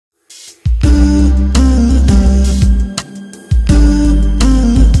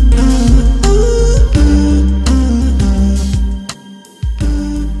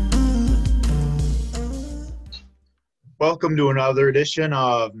Welcome to another edition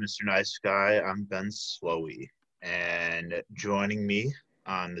of Mr. Nice Guy. I'm Ben Slowey, and joining me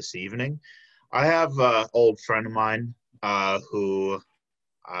on this evening, I have an old friend of mine who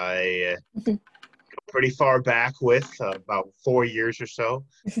I go pretty far back with, about 4 years or so.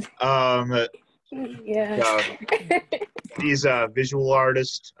 Yeah. She's a visual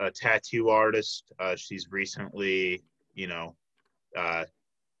artist, a tattoo artist. She's recently, kind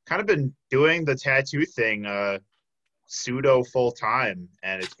of been doing the tattoo thing pseudo full time,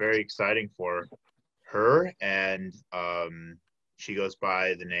 and it's very exciting for her. And she goes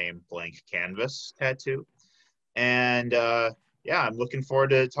by the name Blank Canvas Tattoo. And yeah, I'm looking forward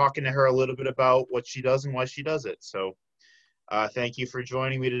to talking to her a little bit about what she does and why she does it. So thank you for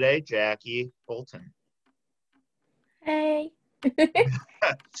joining me today, Jackie Bolton. Hey.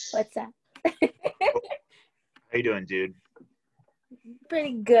 What's up? How you doing, dude?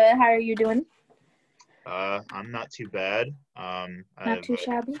 Pretty good. How are you doing? I'm not too bad. Not too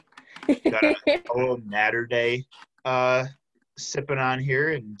shabby. Got a little natter day sipping on here,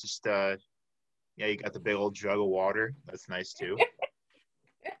 and just yeah, you got the big old jug of water. That's nice too.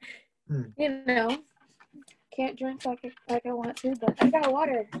 You know, can't drink like I want to, but I got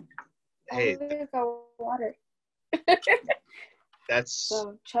water. Hey, I got water. that's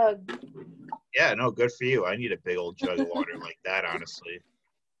So chug. yeah, no, good for you. I need a big old jug of water like that, honestly.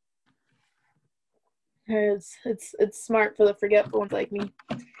 It's smart for the forgetful ones like me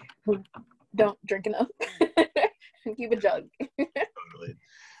who don't drink enough. Keep a jug. Totally.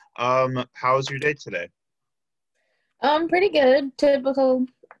 How was your day today? Pretty good. Typical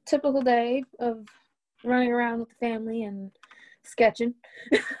day of running around with the family and sketching.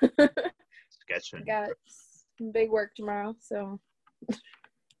 Sketching. Got some big work tomorrow, so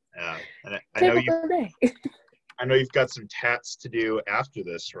Yeah, and typical day. I know you've got some tats to do after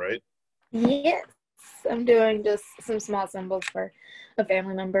this, right? Yes, I'm doing just some small symbols for a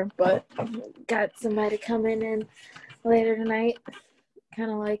family member, but got somebody coming in later tonight. Kind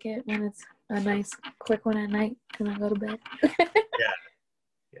of like it when it's a nice, quick one at night and I go to bed.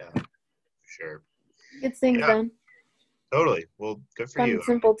 Yeah, for sure. Gets things done. Totally. Well, good for Fun you. And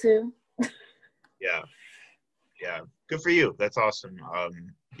simple too. Yeah, good for you. That's awesome.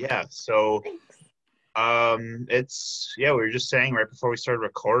 Yeah, so Thanks. we were just saying right before we started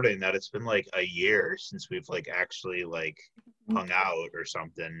recording that it's been like a year since we've like actually like hung out or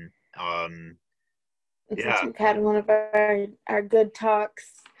something. Yeah, Since we've had one of our good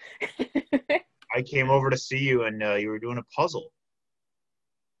talks. I came over to see you, and you were doing a puzzle.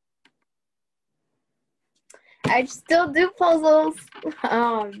 I still do puzzles.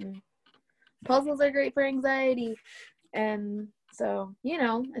 Puzzles are great for anxiety, and so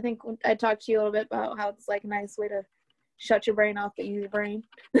I think I talked to you a little bit about how it's like a nice way to shut your brain off but use your brain.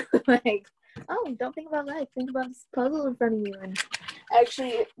 Like, oh, don't think about life, think about this puzzle in front of you. And I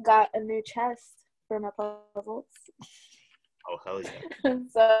actually got a new chest for my puzzles. Oh, hell yeah.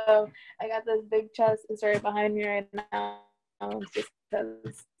 So I got this big chest. It's right behind me right now. Just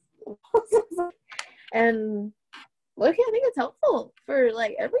because. And look, I think it's helpful for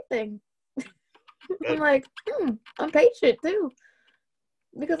like everything. I'm like, I'm patient too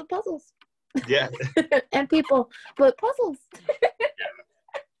because of puzzles. Yeah. And people, but puzzles.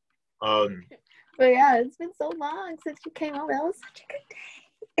 Yeah. But yeah, it's been so long since you came over. That was such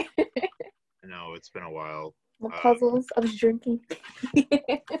a good day. I know, it's been a while. My puzzles. I was drinking.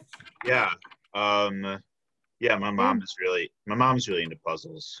 Yeah. Yeah, my mom's really into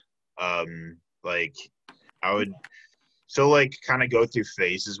puzzles. Like I would kind of go through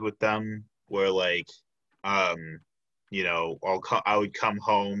phases with them where like I would come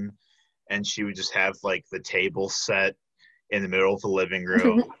home and she would just have like the table set in the middle of the living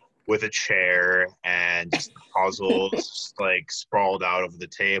room with a chair and just puzzles like sprawled out over the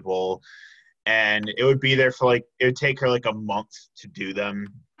table, and it would be there for like, it would take her like a month to do them.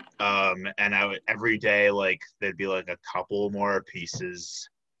 And I would every day, like there'd be like a couple more pieces.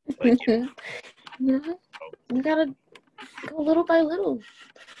 Like, You gotta go little by little.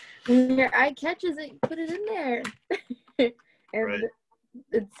 When your eye catches it, you put it in there. And right.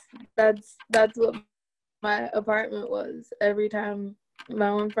 that's what my apartment was. Every time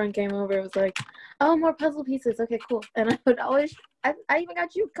my one friend came over, it was like, oh, more puzzle pieces. Okay, cool. And I would always, I even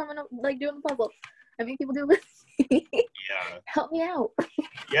got you coming up, like doing the puzzle. I make people do this. Yeah. Help me out.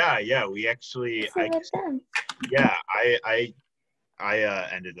 Yeah. We actually, I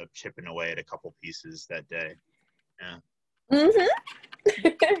ended up chipping away at a couple pieces that day. Yeah.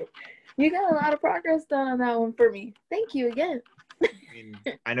 You got a lot of progress done on that one for me. Thank you again. I mean,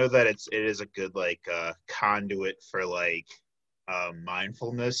 I know that it is a good like conduit for like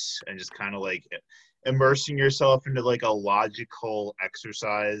mindfulness and just kind of like immersing yourself into like a logical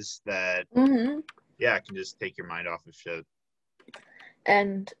exercise that Mm-hmm. can just take your mind off of shit.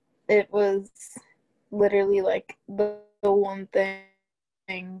 And it was literally like the one thing,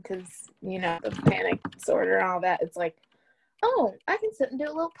 because the panic disorder and all that. It's like, oh, I can sit and do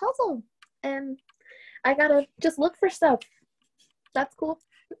a little puzzle, and I gotta just look for stuff. That's cool.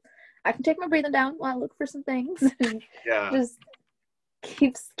 I can take my breathing down while I look for some things. Yeah. Just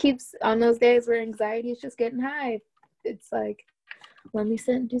keeps on those days where anxiety is just getting high. It's like, let me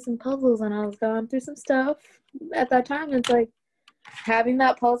sit and do some puzzles. And I was going through some stuff at that time. It's like having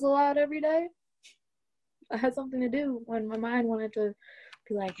that puzzle out every day. I had something to do when my mind wanted to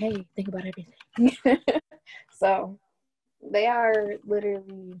be like, hey, think about everything. So they are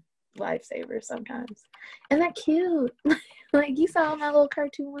literally lifesavers sometimes. And they're cute. Like, you saw my little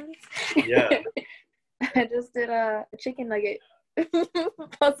cartoon ones? Yeah. I just did a chicken nugget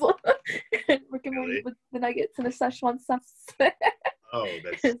puzzle. Working Really? with the nuggets and the Szechuan sauce. Oh,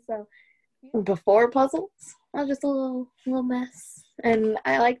 that's so before puzzles, I was just a little mess. And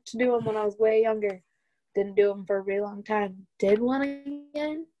I liked to do them when I was way younger. Didn't do them for a really long time. Did one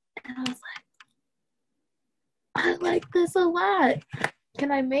again, and I was like, I like this a lot.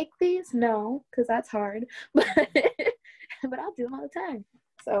 Can I make these? No, because that's hard. But I'll do them all the time.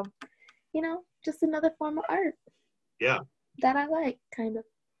 So, just another form of art. Yeah. That I like, kind of.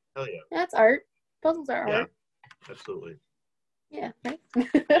 Hell yeah. That's art. Puzzles are art. Absolutely. Yeah, right?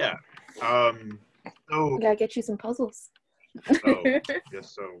 Yeah. So I gotta get you some puzzles. Oh,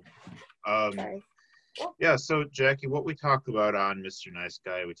 yes. So, Sorry. Yeah. So, Jackie, what we talked about on Mr. Nice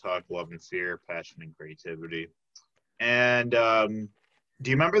Guy, we talked love and fear, passion and creativity. And do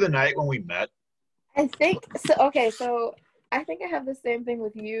you remember the night when we met? I think so. Okay, so I think I have the same thing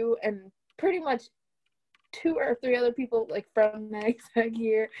with you and pretty much 2 or 3 other people like from that exact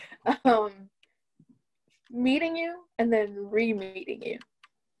year. Meeting you and then re-meeting you.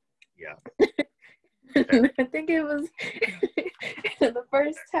 Yeah. Okay. I think it was the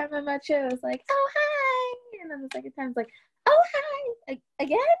first time I met you, I was like, oh, hi. And then the second time, it's like, oh, hi.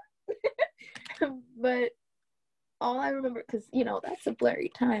 Again? But all I remember, because, that's a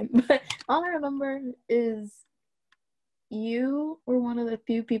blurry time, but all I remember is you were one of the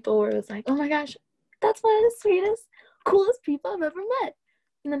few people where it was like, oh my gosh, that's one of the sweetest, coolest people I've ever met.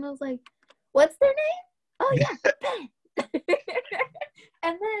 And then I was like, what's their name? Oh, yeah, Ben.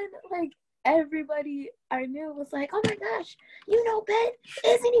 And then, like, everybody I knew was like, oh my gosh, Ben?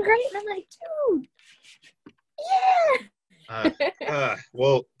 Isn't he great? And I'm like, dude, yeah.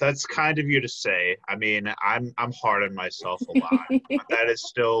 Well, that's kind of you to say. I mean, I'm hard on myself a lot, but that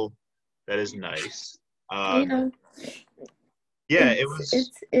is nice. Yeah, it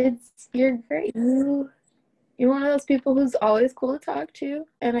was. You're great. You're one of those people who's always cool to talk to,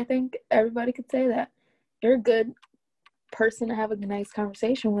 and I think everybody could say that. You're a good person to have a nice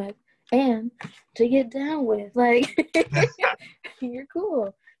conversation with and to get down with. Like, you're cool.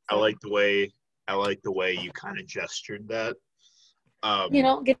 So, I like the way you kind of gestured that.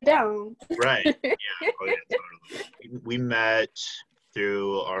 Get down. Right. Yeah. Oh, yeah, totally. We met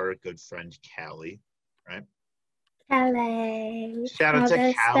through our good friend Callie, right? Callie. Shout out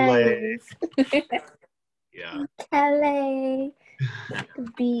to Callie. Yeah. Callie.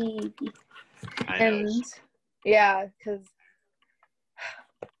 Baby. I know. And yeah, because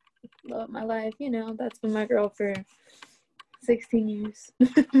love my life, that's been my girl for 16 years.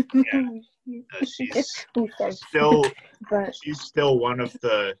 Yeah. She's still one of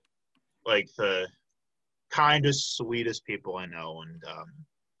the kindest, sweetest people I know, and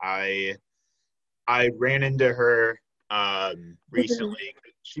I ran into her recently.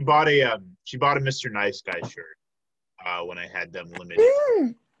 She bought a Mr. Nice Guy shirt when I had them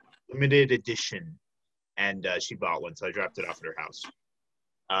limited edition, and she bought one, so I dropped it off at her house.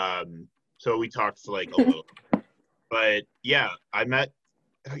 So we talked for like a little, but yeah, I met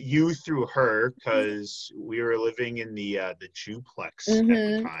you through her because we were living in the duplex at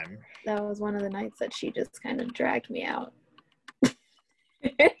the time. That was one of the nights that she just kind of dragged me out.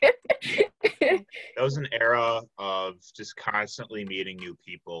 That was an era of just constantly meeting new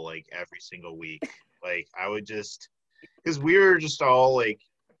people, like every single week. Like I would just, because we were just all like,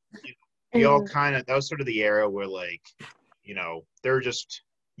 we all kind of, that was sort of the era where like, there were just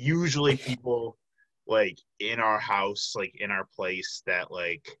usually people like in our house, like in our place that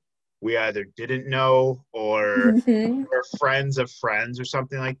like we either didn't know or were friends of friends or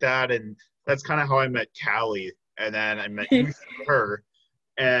something like that. And that's kind of how I met Callie. And then I met you through her.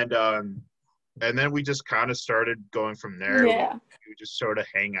 And then we just kind of started going from there. Yeah. We just sort of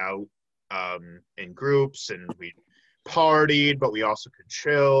hang out in groups, and we partied, but we also could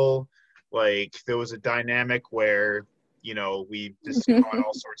chill. like there was a dynamic where, you know, we just brought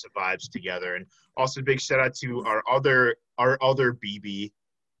all sorts of vibes together. And also big shout out to our other BB,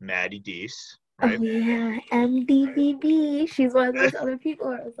 Maddie Deese, right? Oh yeah, MDBB. She's one of those other people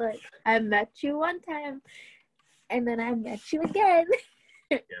where I was like, I met you one time, and then I met you again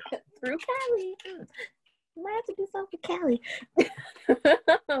through Callie. You might have to do something with Callie.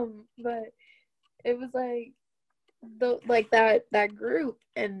 But it was like that group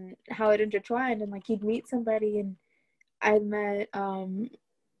and how it intertwined, and like you'd meet somebody, and I met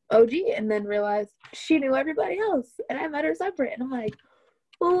OG and then realized she knew everybody else, and I met her separate, and I'm like,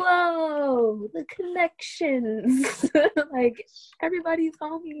 whoa, the connections. Like everybody's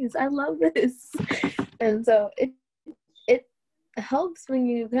homies. I love this. And so it helps when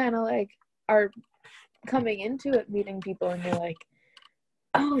you kind of like are coming into it, meeting people, and you're like,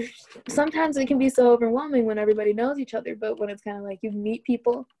 oh, sometimes it can be so overwhelming when everybody knows each other, but when it's kind of like you meet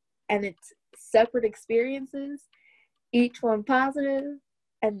people and it's separate experiences, each one positive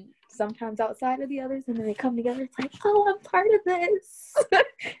and sometimes outside of the others, and then they come together, it's like, oh, I'm part of this.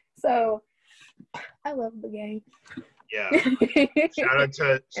 So I love the gang. Yeah. Shout out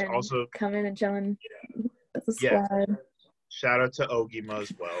to also coming and chilling as a squad. Shout out to Ogima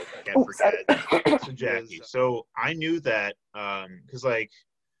as well. Can't forget. So Jackie. So I knew that because like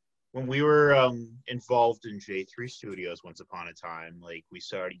when we were involved in J3 Studios once upon a time, like we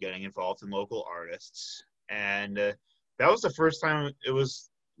started getting involved in local artists, and that was the first time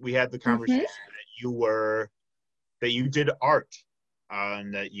we had the conversation that you did art,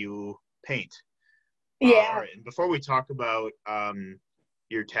 and that you paint. Yeah. And before we talk about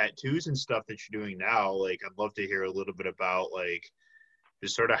your tattoos and stuff that you're doing now, like I'd love to hear a little bit about like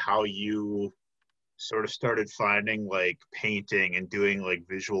just sort of how you sort of started finding like painting and doing like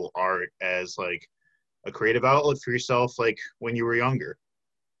visual art as like a creative outlet for yourself, like when you were younger.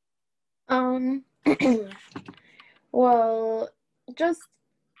 Well, just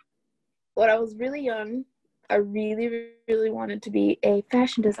when I was really young, I really, really wanted to be a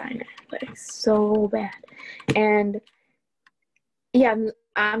fashion designer, like so bad. And yeah,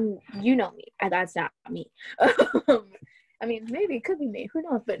 you know me, that's not me. I mean, maybe it could be me, who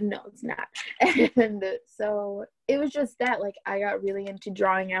knows, but no, it's not. And so it was just that, like, I got really into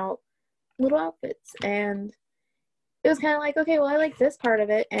drawing out little outfits, and it was kind of like, okay, well, I like this part of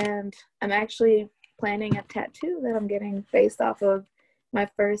it, and I'm actually planning a tattoo that I'm getting based off of my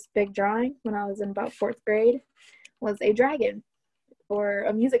first big drawing when I was in about 4th grade, was a dragon for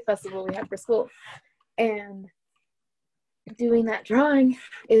a music festival we had for school. And doing that drawing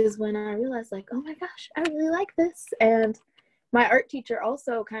is when I realized, like, oh my gosh, I really like this. And my art teacher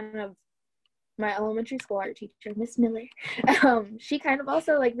also my elementary school art teacher, Miss Miller, she kind of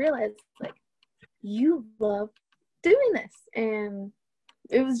also like realized, like, you love doing this. And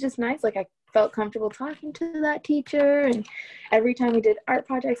it was just nice. Like, I felt comfortable talking to that teacher, and every time we did art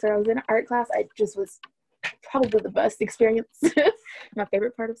projects or I was in art class, I just was probably the best experience. My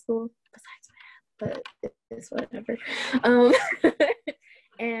favorite part of school, besides math, but it's whatever.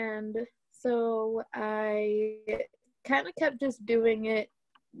 And so I kind of kept just doing it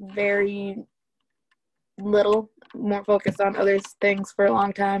very little, more focused on other things for a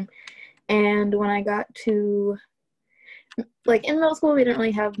long time. And when I got to, like, in middle school, we didn't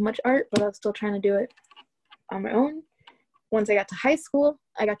really have much art, but I was still trying to do it on my own. Once I got to high school,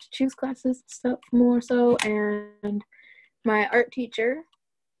 I got to choose classes and stuff more so, and my art teacher,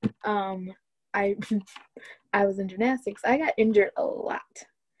 I was in gymnastics. I got injured a lot.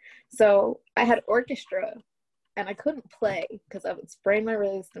 So I had orchestra, and I couldn't play because I would sprain my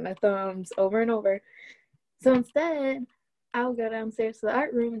wrists and my thumbs over and over. So instead, I would go downstairs to the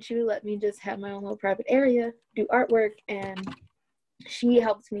art room, and she would let me just have my own little private area, do artwork, and she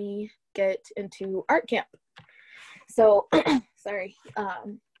helped me get into art camp. So, sorry,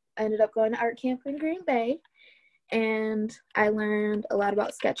 I ended up going to art camp in Green Bay, and I learned a lot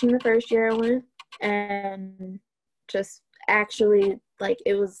about sketching the first year I went, and just actually, like,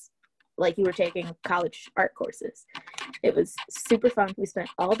 it was like you were taking college art courses. It was super fun. We spent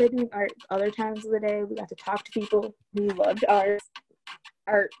all day doing art. Other times of the day, we got to talk to people who loved art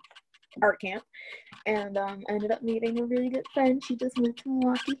camp. And I ended up meeting a really good friend. She just moved to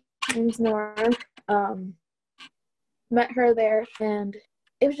Milwaukee. Her name's Nora. Met her there, and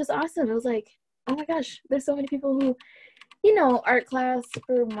it was just awesome. It was like, oh my gosh, there's so many people who, you know, art class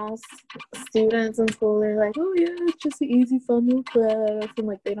for most students in school, they're like, oh yeah, it's just an easy, fun little class, and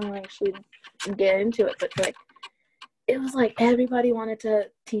like they don't actually get into it. But like, it was like everybody wanted to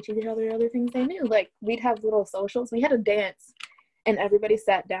teach each other other things they knew. Like, we'd have little socials. We had a dance, and everybody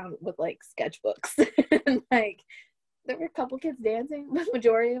sat down with like sketchbooks and like there were a couple kids dancing, but the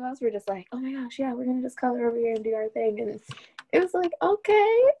majority of us were just like, oh my gosh, yeah, we're gonna just color over here and do our thing. And it was like,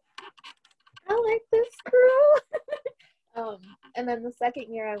 okay, I like this crew. And then the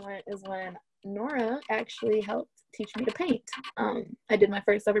second year I went is when Nora actually helped teach me to paint. I did my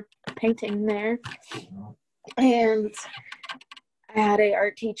first ever painting there, and I had a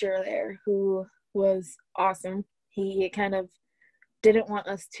art teacher there who was awesome. He kind of didn't want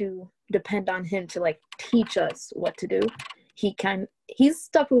us to depend on him to like teach us what to do. He's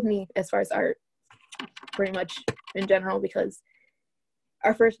stuck with me as far as art pretty much in general, because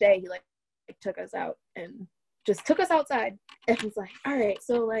our first day he like took us out and just took us outside and was like, all right,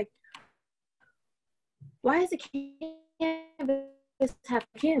 so like, why does a canvas have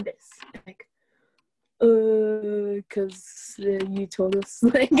canvas? Like, because you told us.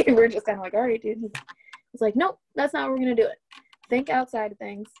 Like, we're just kind of like, all right, dude. It's like, nope, that's not how we're gonna do it. Think outside of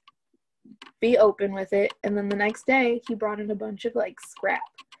things, be open with it. And then the next day he brought in a bunch of like scrap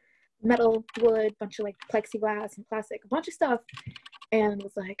metal, wood, bunch of like plexiglass and plastic, a bunch of stuff, and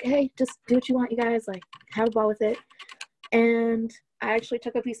was like, hey, just do what you want, you guys, like have a ball with it. And I actually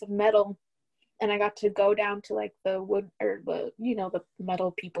took a piece of metal and I got to go down to like the wood, or the, you know, the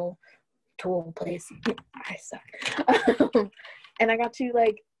metal people tool place. I suck. And I got to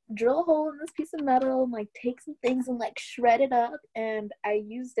like drill a hole in this piece of metal and like take some things and like shred it up, and I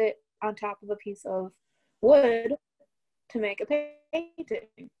used it on top of a piece of wood to make a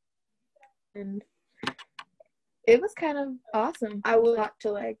painting. And it was kind of awesome. I would want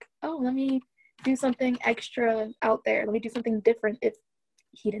to like, oh, let me do something extra out there. Let me do something different. If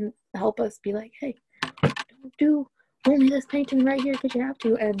he didn't help us be like, hey, don't do only this painting right here because you have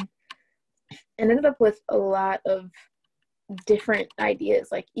to. And ended up with a lot of different ideas,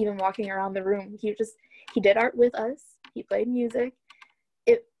 like even walking around the room. He did art with us. He played music.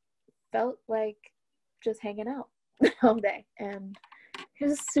 It felt like just hanging out all day. And he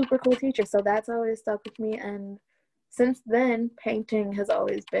was a super cool teacher. So that's always stuck with me. And since then, painting has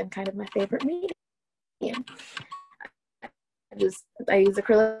always been kind of my favorite medium. I use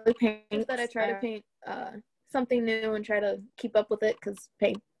acrylic paint, but I try to paint something new and try to keep up with it, because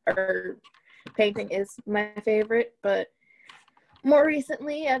painting is my favorite. But more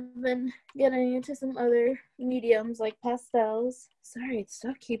recently, I've been getting into some other mediums like pastels. Sorry,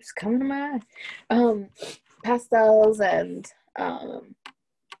 stuff keeps coming to my eye. Pastels and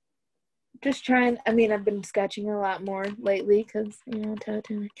just trying. I mean, I've been sketching a lot more lately because, you know,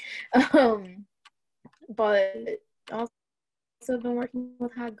 tattooing. But also been working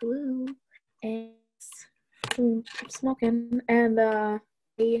with hot glue and smoking, and a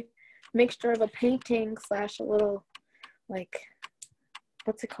mixture of a painting / a little, like,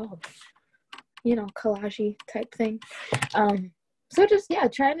 what's it called? You know, collage type thing. So just, yeah,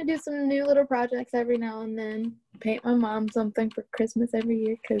 trying to do some new little projects every now and then. Paint my mom something for Christmas every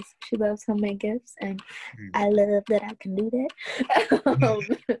year because she loves homemade gifts, and I love that I can do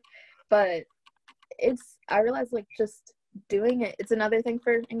that. But I realize, like, just doing it, it's another thing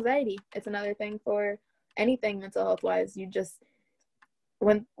for anxiety. It's another thing for anything mental health wise.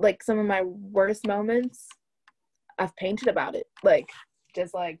 When, like, some of my worst moments, I've painted about it, like,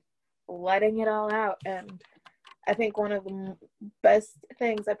 just like letting it all out. And I think one of the best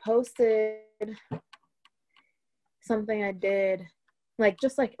things, I posted something I did, like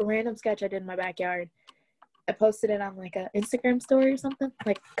just like a random sketch I did in my backyard. I posted it on like an Instagram story or something,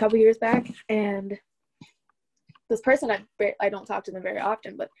 like a couple years back, and this person, I don't talk to them very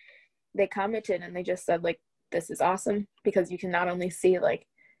often, but they commented and they just said, like, this is awesome because you can not only see like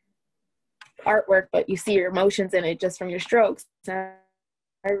artwork, but you see your emotions in it just from your strokes and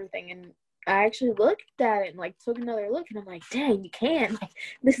everything. And I actually looked at it and like took another look, and I'm like, dang, you can, like,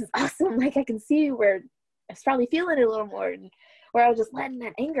 this is awesome. Like, I can see where I was probably feeling it a little more, and where I was just letting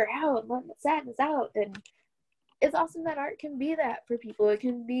that anger out and letting the sadness out. And it's awesome that art can be that for people. It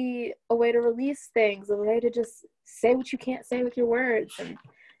can be a way to release things, a way to just say what you can't say with your words. And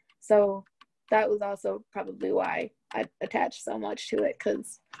so that was also probably why I attached so much to it,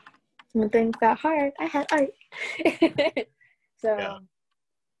 because when things got hard, I had art. So yeah.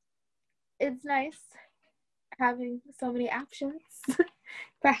 It's nice having so many options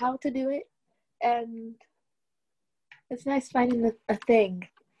for how to do it, and it's nice finding a thing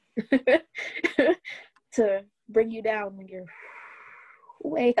to bring you down when you're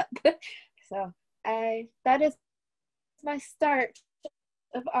way up. So that is my start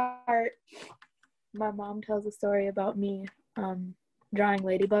of art. My mom tells a story about me drawing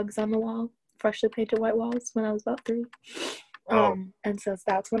ladybugs on the wall, freshly painted white walls, when I was about 3. And so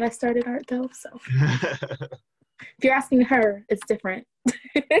that's when I started art, though. So if you're asking her, it's different.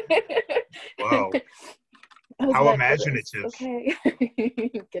 Wow. I was How meant for this. imaginative. Okay.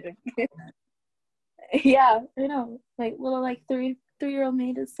 Kidding. Yeah, I know. Like little like three-year-old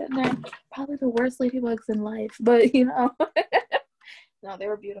me just sitting there. Probably the worst ladybugs in life, but no, they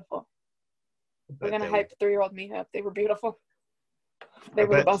were beautiful. We're gonna hype the 3-year-old me up. They were beautiful. They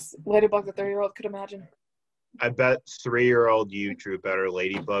were the best ladybugs a 3-year-old could imagine. I bet 3-year-old you drew better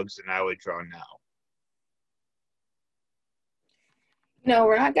ladybugs than I would draw now. No,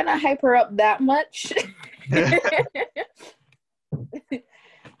 we're not gonna hype her up that much.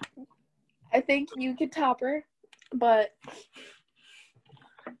 I think you could top her, but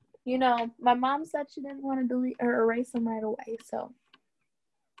my mom said she didn't want to delete or erase them right away, so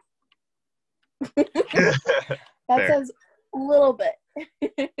that says a little bit.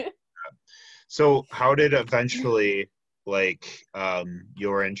 So how did eventually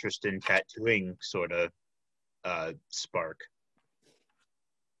your interest in tattooing sort of spark?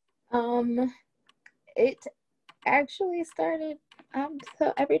 It actually started,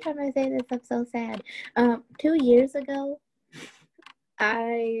 so every time I say this, I'm so sad. 2 years ago,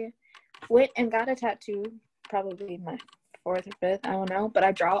 I went and got a tattoo, probably my 4th or 5th, I don't know, but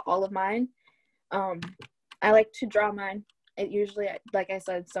I draw all of mine. I like to draw mine. It usually, like I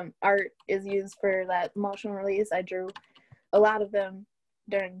said, some art is used for that emotional release. I drew a lot of them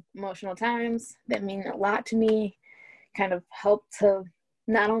during emotional times that mean a lot to me, kind of help to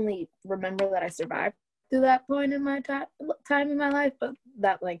not only remember that I survived through that point in my time in my life, but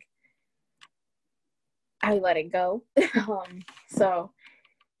that I let it go. So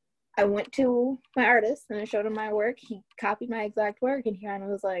I went to my artist and I showed him my work. He copied my exact work and he kind of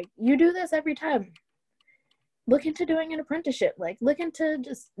was like, you do this every time. Look into doing an apprenticeship. Look into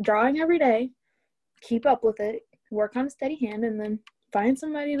just drawing every day. Keep up with it. Work on a steady hand and then find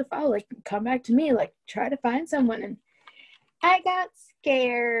somebody to follow. Come back to me. Try to find someone. And I got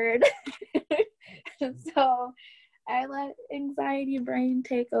scared. So I let anxiety brain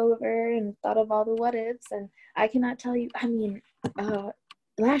take over and thought of all the what ifs. And I cannot tell you,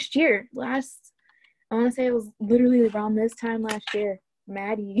 last year, I want to say it was literally around this time last year,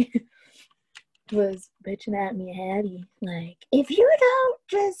 Maddie was bitching at me heavy. If you don't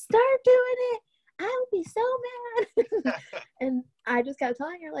just start doing it, I'll be so mad. And I just kept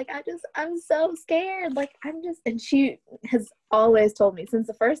telling her, I'm so scared. And she has always told me since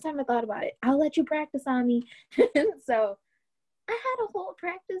the first time I thought about it, I'll let you practice on me. So I had a whole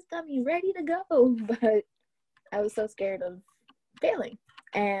practice dummy ready to go, but I was so scared of failing.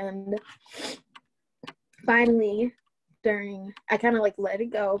 And finally, I kind of let it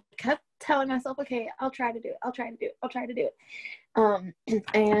go, kept telling myself, okay, I'll try to do it.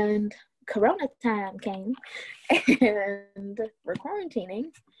 And Corona time came and we're quarantining.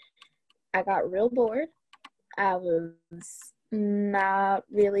 I got real bored. I was not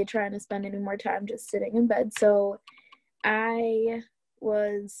really trying to spend any more time just sitting in bed. So I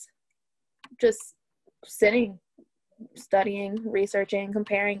was just sitting, studying, researching,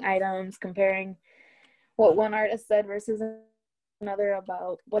 comparing items, comparing what one artist said versus another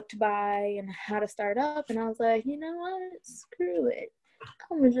about what to buy and how to start up. And I was like, you know what? Screw it.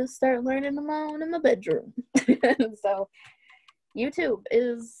 I'm going to just start learning them all in my bedroom. So YouTube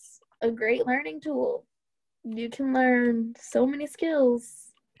is a great learning tool. You can learn so many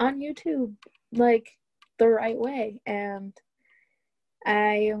skills on YouTube, the right way. And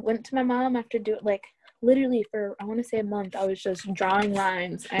I went to my mom after literally for, I want to say a month, I was just drawing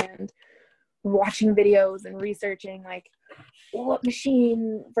lines and watching videos and researching what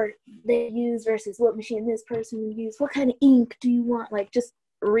machine they use versus what machine this person would use, what kind of ink do you want, just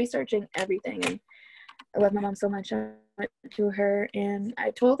researching everything. And I love my mom so much. I went to her and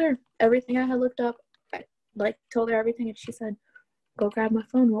I told her everything I had looked up. I told her everything and she said, go grab my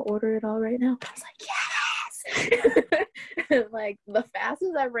phone, we'll order it all right now. I was yes. The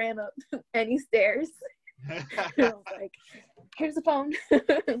fastest I ran up any stairs. I was like, here's the phone.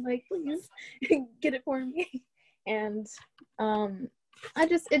 Please get it for me. And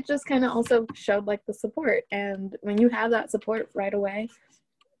it just kind of also showed the support. And when you have that support right away,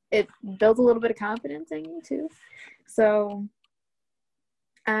 it builds a little bit of confidence in you too. So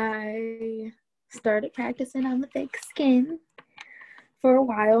I started practicing on the fake skin for a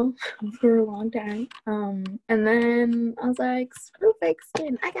while, for a long time. And then I was like, screw fake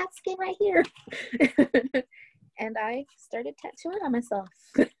skin. I got skin right here. And I started tattooing on myself.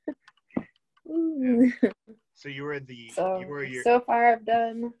 So you were so far I've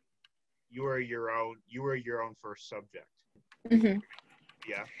done. You were your own first subject. Mm-hmm.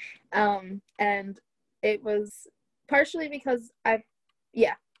 Yeah. And it was partially because I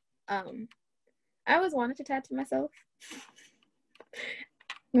always wanted to tattoo myself.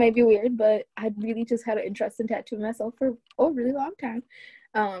 might be weird, but I really just had an interest in tattooing myself for a really long time.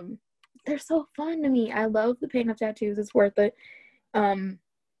 They're so fun to me. I love the pain of tattoos. It's worth it.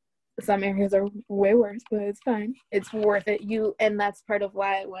 Some areas are way worse, but it's fine. It's worth it. And that's part of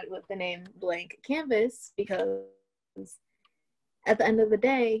why I went with the name Blank Canvas, because at the end of the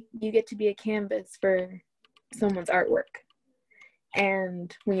day, you get to be a canvas for someone's artwork.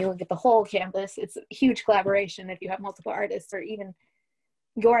 And when you look at the whole canvas, it's a huge collaboration if you have multiple artists, or even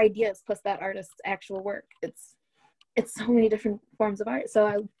your ideas plus that artist's actual work. It's so many different forms of art.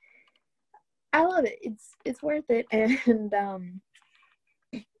 So I love it. It's worth it. And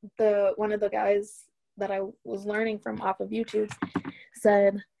one of the guys that I was learning from off of YouTube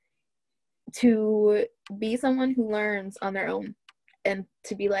said to be someone who learns on their own, and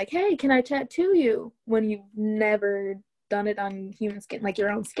to be like, hey, can I tattoo you, when you've never done it on human skin, like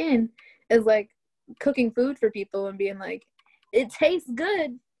your own skin, is like cooking food for people and being like, it tastes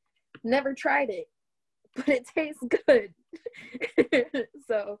good, never tried it, but it tastes good.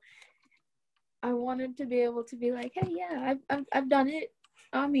 So I wanted to be able to be like, hey, yeah, I've done it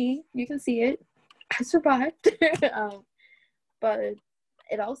on me, you can see it, I survived. But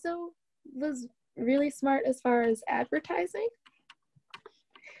it also was really smart as far as advertising.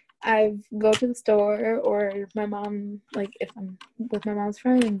 I go to the store, or my mom, like if I'm with my mom's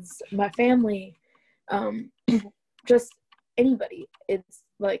friends, my family, just anybody, it's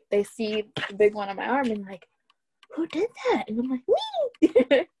like they see the big one on my arm and like, who did that? And I'm like,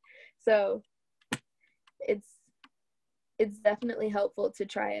 me. So it's definitely helpful to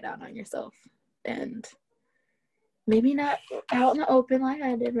try it out on yourself, and maybe not out in the open like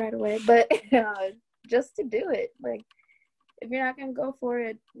I did right away, but just to do it. Like, if you're not going to go for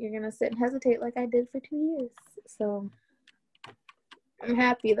it, you're going to sit and hesitate like I did for 2 years. So I'm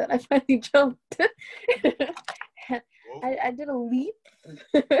happy that I finally jumped. I did a leap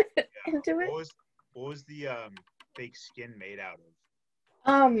into it. What was the fake skin made out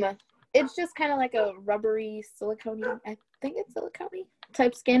of? It's just kind of like a rubbery silicone, I think it's silicone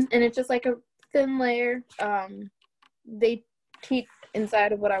type skin, and it's just like a thin layer. They teach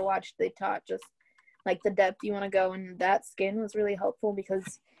inside of what I watched, they taught just like the depth you want to go, and that skin was really helpful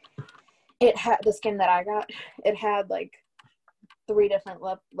because it had, the skin that I got, it had like 3 different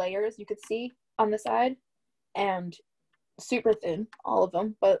layers you could see on the side, and super thin, all of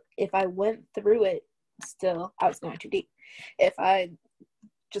them. But if I went through it, still I was going too deep. If I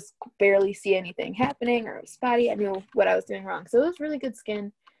just barely see anything happening or it was spotty, I knew what I was doing wrong. So it was really good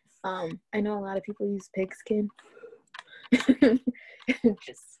skin. I know a lot of people use pig skin.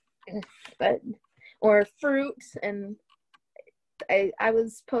 Or fruit, and I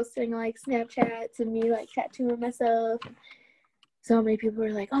was posting like Snapchats and me like tattooing myself. So many people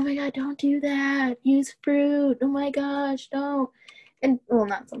were like, oh my god, don't do that, use fruit, oh my gosh, don't. And well,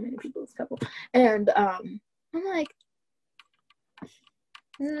 not so many people, it's a couple. And I'm like,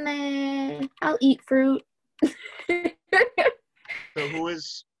 nah, I'll eat fruit. So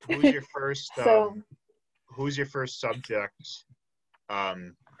who's your first who's your first subject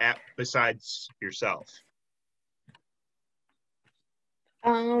besides yourself?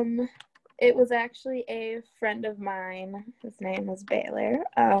 It was actually a friend of mine. His name was Baylor.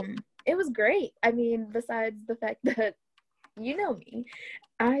 It was great. I mean, besides the fact that, you know me,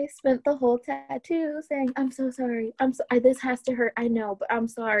 I spent the whole tattoo saying, I'm so sorry. This has to hurt. I know, but I'm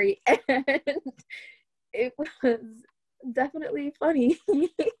sorry. And it was definitely funny.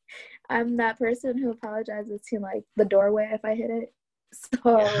 I'm that person who apologizes to like the doorway if I hit it.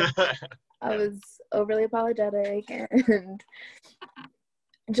 So I was overly apologetic, and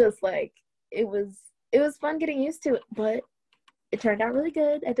just like it was fun getting used to it, but it turned out really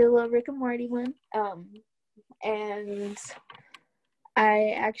good. I did a little Rick and Morty one. And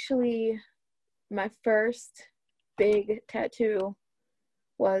I actually, my first big tattoo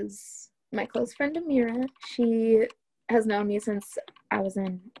was my close friend Amira. She has known me since I was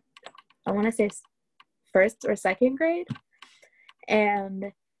in, I want to say, 1st or 2nd grade.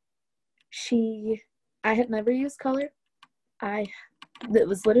 And I had never used color. It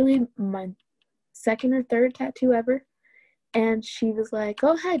was literally my 2nd or 3rd tattoo ever. And she was like,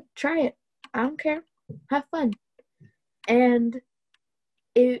 go ahead, try it. I don't care. Have fun. And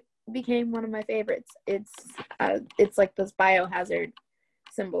it became one of my favorites. It's like this biohazard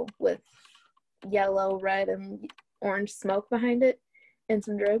symbol with yellow, red, and orange smoke behind it and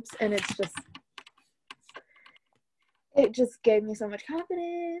some dribs. And it just gave me so much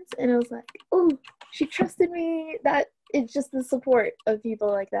confidence. And I was like, oh, she trusted me. That it's just the support of people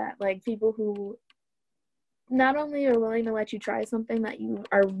like that. Like people who not only are willing to let you try something that you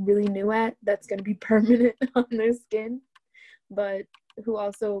are really new at that's going to be permanent on their skin, but who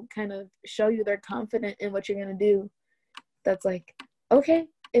also kind of show you they're confident in what you're going to do. That's like, okay,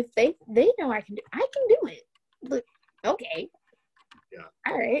 if they know I can do it. Look, okay. Yeah.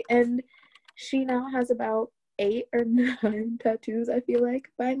 All right. And she now has about 8 or 9 tattoos, I feel like,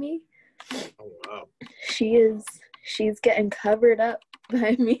 by me. Oh, wow. She's getting covered up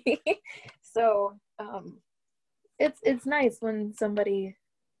by me. So, it's nice when somebody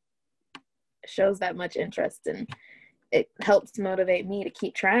shows that much interest, and it helps motivate me to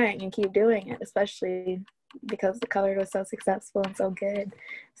keep trying and keep doing it, especially because the color was so successful and so good.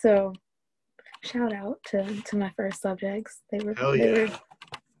 So shout out to my first subjects. They were all the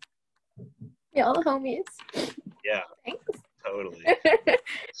homies. Yeah. Thanks. Totally.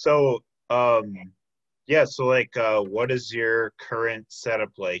 So yeah, so like what is your current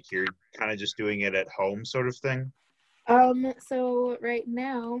setup like? You're kind of just doing it at home sort of thing? So right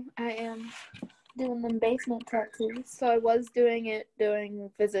now I am doing them basement tattoos. So I was doing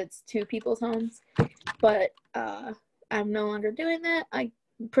visits to people's homes, but I'm no longer doing that. I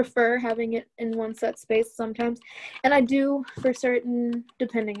prefer having it in one set space sometimes, and I do for certain,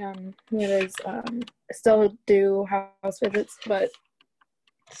 depending on who it is, still do house visits, but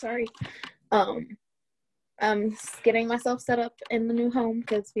sorry, I'm getting myself set up in the new home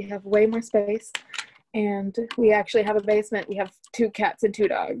because we have way more space, and we actually have a basement. We have 2 cats and 2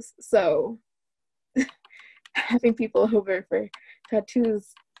 dogs, so having people over for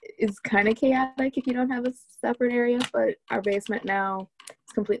tattoos is kind of chaotic if you don't have a separate area, but our basement now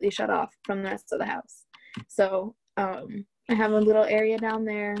is completely shut off from the rest of the house. So I have a little area down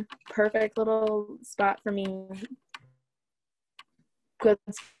there, perfect little spot for me, good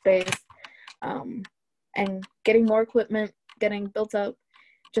space, and getting more equipment, getting built up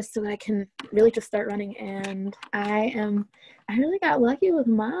just so that I can really just start running. And I really got lucky with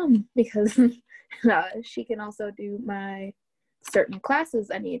Mom because she can also do my certain classes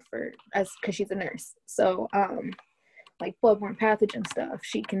I need because she's a nurse. So like bloodborne pathogen stuff,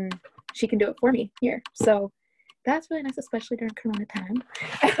 she can do it for me here. So that's really nice, especially during Corona time.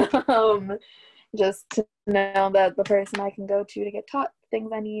 Just to know that the person I can go to get taught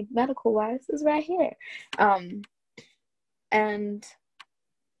things I need medical wise is right here. And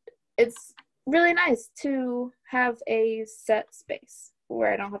it's really nice to have a set space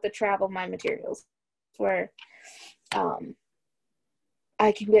where I don't have to travel my materials, where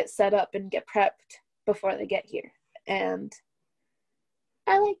I can get set up and get prepped before they get here. And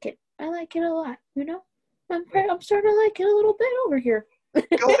I like it. I like it a lot, you know? I'm starting to like it a little bit over here.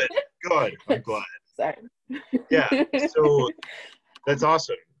 Good. I'm glad. Sorry. Yeah, so that's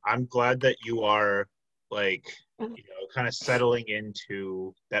awesome. I'm glad that you are like, kind of settling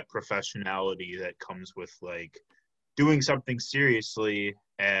into that professionality that comes with like doing something seriously,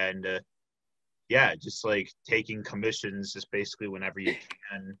 and yeah, just like taking commissions just basically whenever you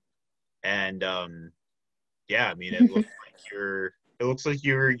can. And yeah, I mean, it looks like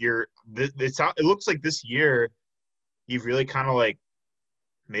this year you've really kind of like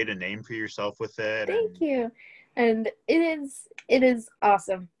made a name for yourself with it. Thank you. And it is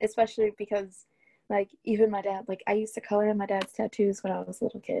awesome, especially because like even my dad, like I used to color in my dad's tattoos when I was a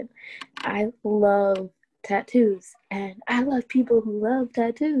little kid. I love tattoos and I love people who love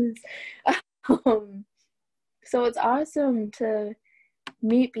tattoos. So it's awesome to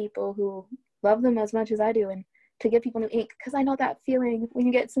meet people who love them as much as I do, and to give people new ink, because I know that feeling when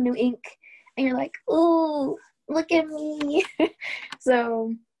you get some new ink and you're like, oh, look at me.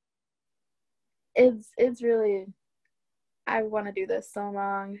 So it's really, I want to do this so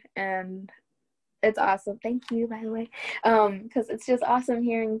long, and it's awesome. Thank you, by the way, because it's just awesome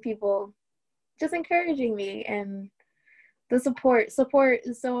hearing people just encouraging me, and the support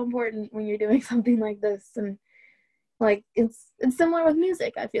is so important when you're doing something like this. And like it's similar with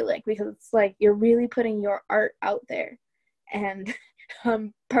music, I feel like, because it's like you're really putting your art out there, and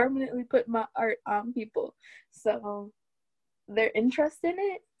I'm permanently putting my art on people, so their interest in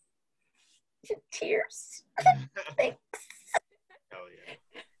it, tears. Thanks. Oh yeah.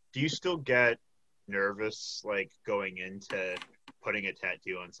 Do you still get nervous like going into putting a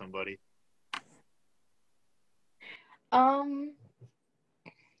tattoo on somebody?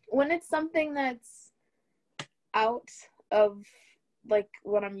 When it's something that's out of like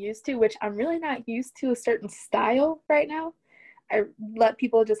what I'm used to, which I'm really not used to a certain style right now, I let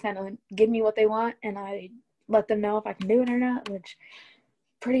people just kind of give me what they want, and I let them know if I can do it or not, which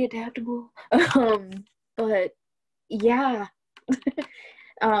pretty adaptable. But yeah,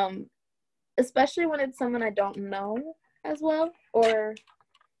 especially when it's someone I don't know as well, or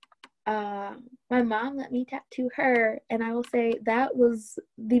my mom let me tattoo her, and I will say that was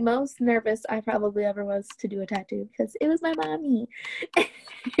the most nervous I probably ever was to do a tattoo because it was my mommy.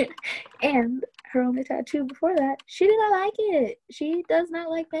 And her only tattoo before that, she did not like it. She does not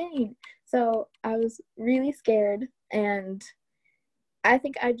like pain. So I was really scared, and I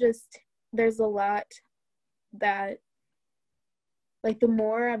think there's a lot that, like, the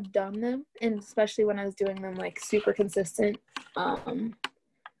more I've done them, and especially when I was doing them like super consistent,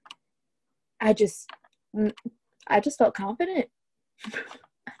 I just felt confident.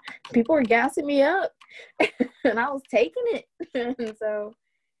 People were gassing me up and I was taking it. And so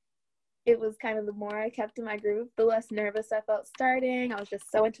it was kind of, the more I kept in my groove, the less nervous I felt starting. I was just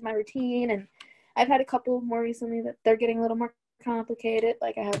so into my routine, and I've had a couple more recently that they're getting a little more complicated.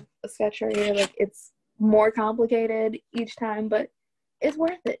 Like I have a sketch right here, like it's more complicated each time, but it's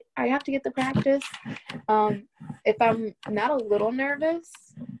worth it. I have to get the practice. If I'm not a little nervous,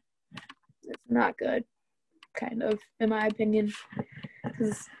 it's not good, kind of, in my opinion.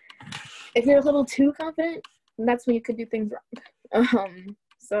 Because if you're a little too confident, that's when you could do things wrong.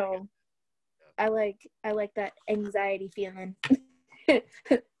 So I like that anxiety feeling.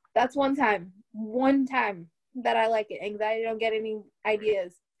 That's one time that I like it. Anxiety, don't get any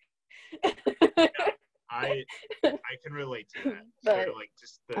ideas. Yeah, I can relate to that. But, sort of like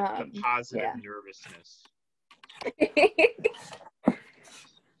just the positive nervousness.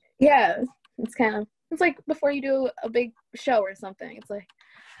 Yeah, it's like before you do a big show or something. It's like,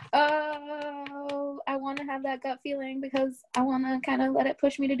 oh, I want to have that gut feeling because I want to kind of let it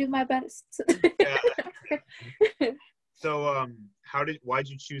push me to do my best. Yeah. So, why'd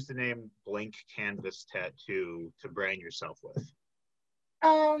you choose the name Blank Canvas Tattoo to brand yourself with?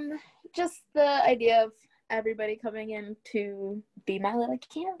 Just the idea of everybody coming in to be my little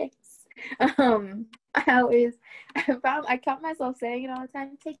canvas. I caught myself saying it all the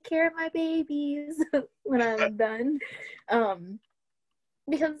time, take care of my babies when I'm done.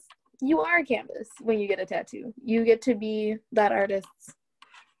 Because you are a canvas when you get a tattoo. You get to be that artist's,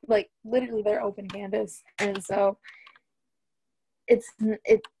 like, literally their open canvas. And so it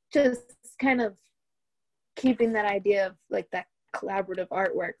just kind of keeping that idea of like that collaborative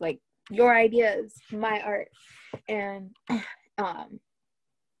artwork, like your idea is my art. And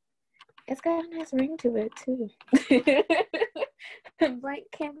it's got a nice ring to it too.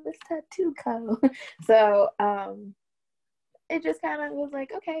 Blank Canvas Tattoo Co. So it just kind of was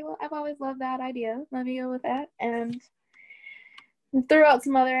like, okay, well, I've always loved that idea, let me go with that. And threw out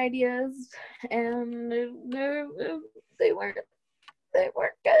some other ideas, and they weren't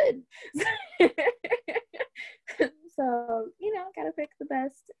good. So, gotta pick the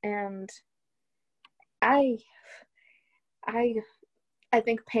best. And I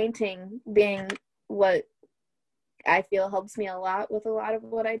think painting being what I feel helps me a lot with a lot of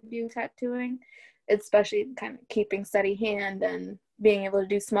what I do tattooing, especially kind of keeping steady hand and being able to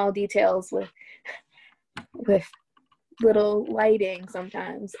do small details with little lighting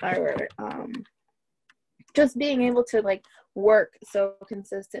sometimes, or just being able to like work so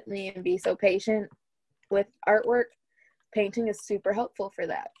consistently and be so patient with artwork. Painting is super helpful for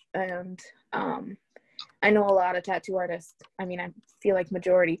that. And I know a lot of tattoo artists, I feel like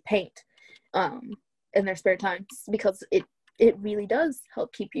majority paint in their spare time, because it really does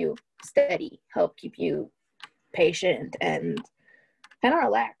help keep you steady, help keep you patient, and kind of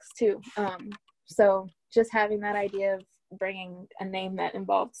relaxed too. So just having that idea of bringing a name that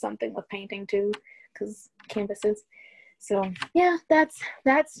involves something with painting too, because canvases. So yeah, that's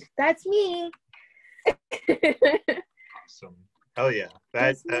me. Awesome. Hell yeah.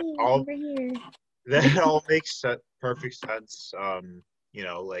 That all makes perfect sense.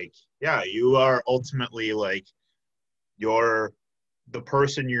 Like, yeah, you are ultimately like the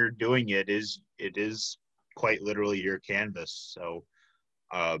person you're doing it is quite literally your canvas. So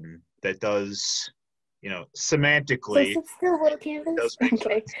that does, semantically. So it's still a little canvas. Does make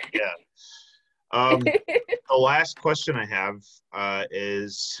sense. Yeah. The last question I have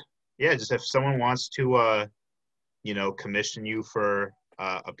is, just if someone wants to commission you for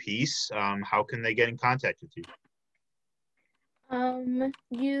a piece, how can they get in contact with you?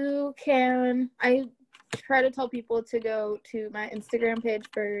 You can, I try to tell people to go to my Instagram page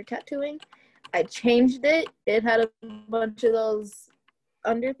for tattooing. I changed it. It had a bunch of those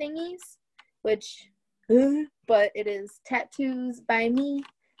under thingies, but it is Tattoos by me,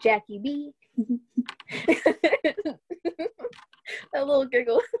 Jackie B. A little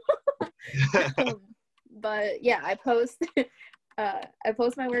giggle. But yeah, I post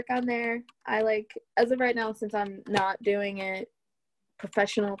my work on there. I as of right now, since I'm not doing it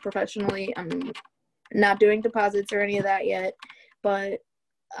professionally, I'm not doing deposits or any of that yet, but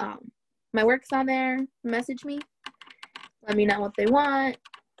my work's on there. Message me. Let me know what they want,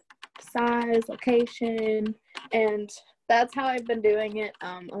 size, location, and that's how I've been doing it.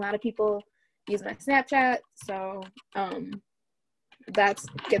 A lot of people use my Snapchat, so that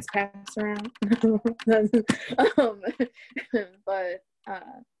gets passed around. But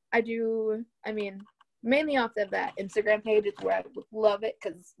I mean, mainly off of that Instagram page is where I would love it,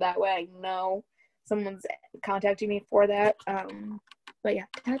 because that way I know someone's contacting me for that. But yeah,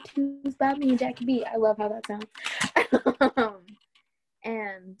 tattoos by me and Jackie B. I love how that sounds.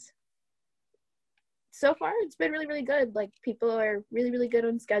 And so far it's been really, really good. Like, people are really, really good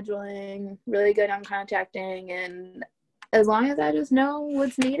on scheduling, really good on contacting, and as long as I just know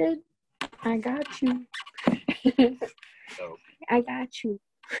what's needed, I got you. So, I got you.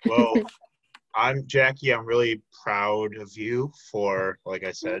 well, Jackie, I'm really proud of you for, like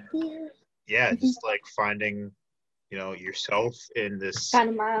I said, yeah, just like finding, yourself in this kind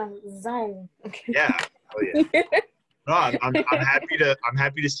of my zone. Yeah. Oh yeah. No, I'm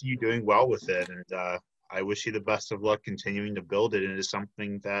happy to see you doing well with it, and I wish you the best of luck continuing to build it into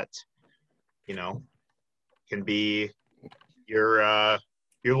something that, can be your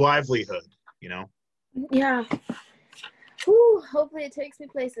livelihood. Yeah. Whew, hopefully it takes me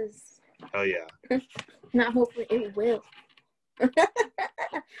places. Oh yeah. Not hopefully, it will.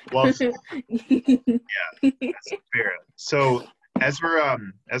 Well, yeah, that's fair. So as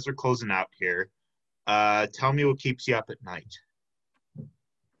we're closing out here, tell me what keeps you up at night.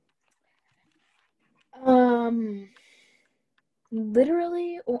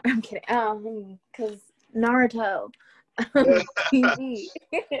 Literally, I'm kidding. Because Naruto. TV.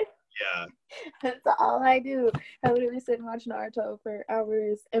 Yeah. That's all I do. I literally sit and watch Naruto for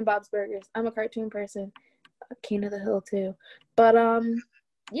hours, and Bob's Burgers. I'm a cartoon person. King of the Hill too. But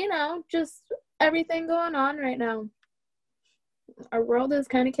just everything going on right now. Our world is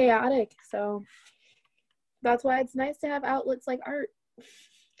kind of chaotic, so that's why it's nice to have outlets like art.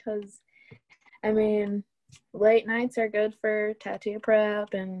 Because, I mean, late nights are good for tattoo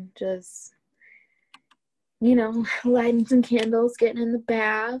prep and just, lighting some candles, getting in the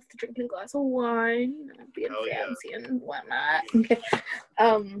bath, drinking a glass of wine, being fancy and whatnot.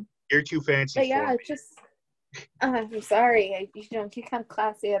 You're too fancy. But yeah, it's just. I'm sorry. You kind of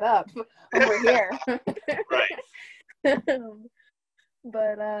classy it up over here. Right.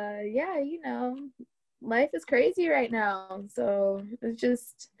 But yeah, life is crazy right now. So it's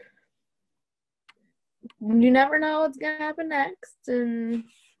just, you never know what's gonna happen next, and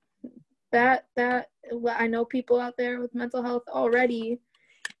that I know people out there with mental health already.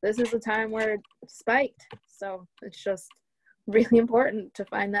 This is a time where it spiked. So it's just really important to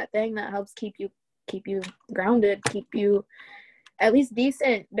find that thing that helps keep you grounded, keep you at least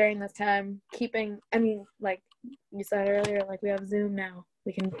decent during this time. Like you said earlier, like, we have Zoom now,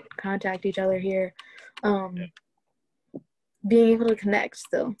 we can contact each other here, being able to connect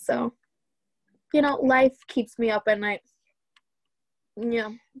still. So life keeps me up at night.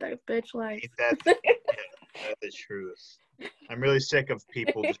 Yeah, that bitch life. That's the truth. I'm really sick of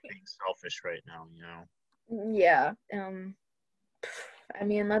people just being selfish right now. Yeah.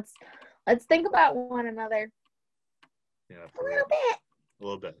 Let's think about one another. Yeah, a little bit. A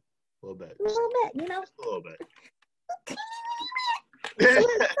little bit. Just a little bit. So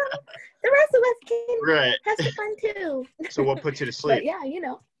the rest of us can have some fun too. So what puts you to sleep? But yeah,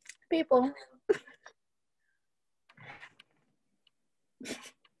 people.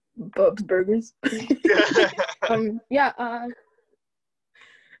 Bob's Burgers.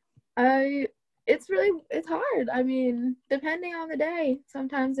 It's hard. I mean, depending on the day.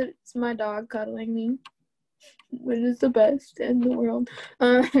 Sometimes it's my dog cuddling me, which is the best in the world.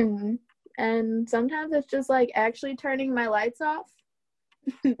 And sometimes it's just like actually turning my lights off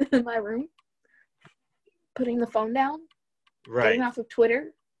in my room, putting the phone down, getting off of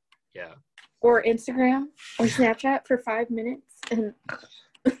Twitter, or Instagram or Snapchat for 5 minutes, and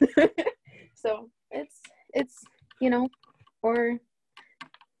so it's or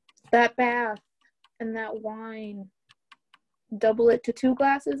that bath and that wine, double it to 2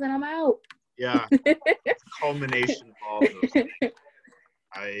 glasses and I'm out. Yeah. Culmination of all those things.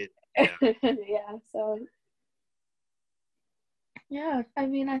 Yeah, so yeah, I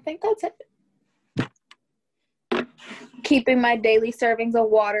think that's it. Keeping my daily servings of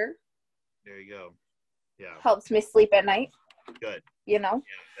water. There you go. Yeah. Helps me sleep at night. Good. Yeah,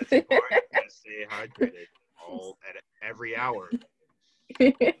 that's important. You gotta stay hydrated at every hour.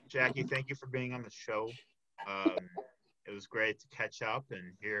 Jackie, thank you for being on the show. It was great to catch up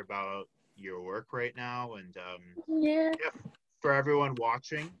and hear about your work right now. And for everyone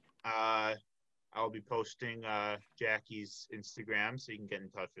watching, I'll be posting Jackie's Instagram so you can get in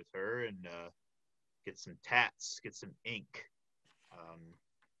touch with her and get some tats, get some ink.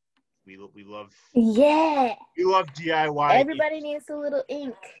 We love DIY. Everybody needs a little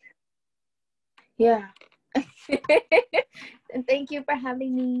ink. Yeah. And thank you for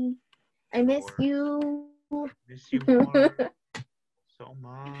having me. I miss you. Miss you more so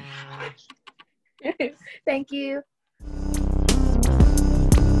much. Thank you.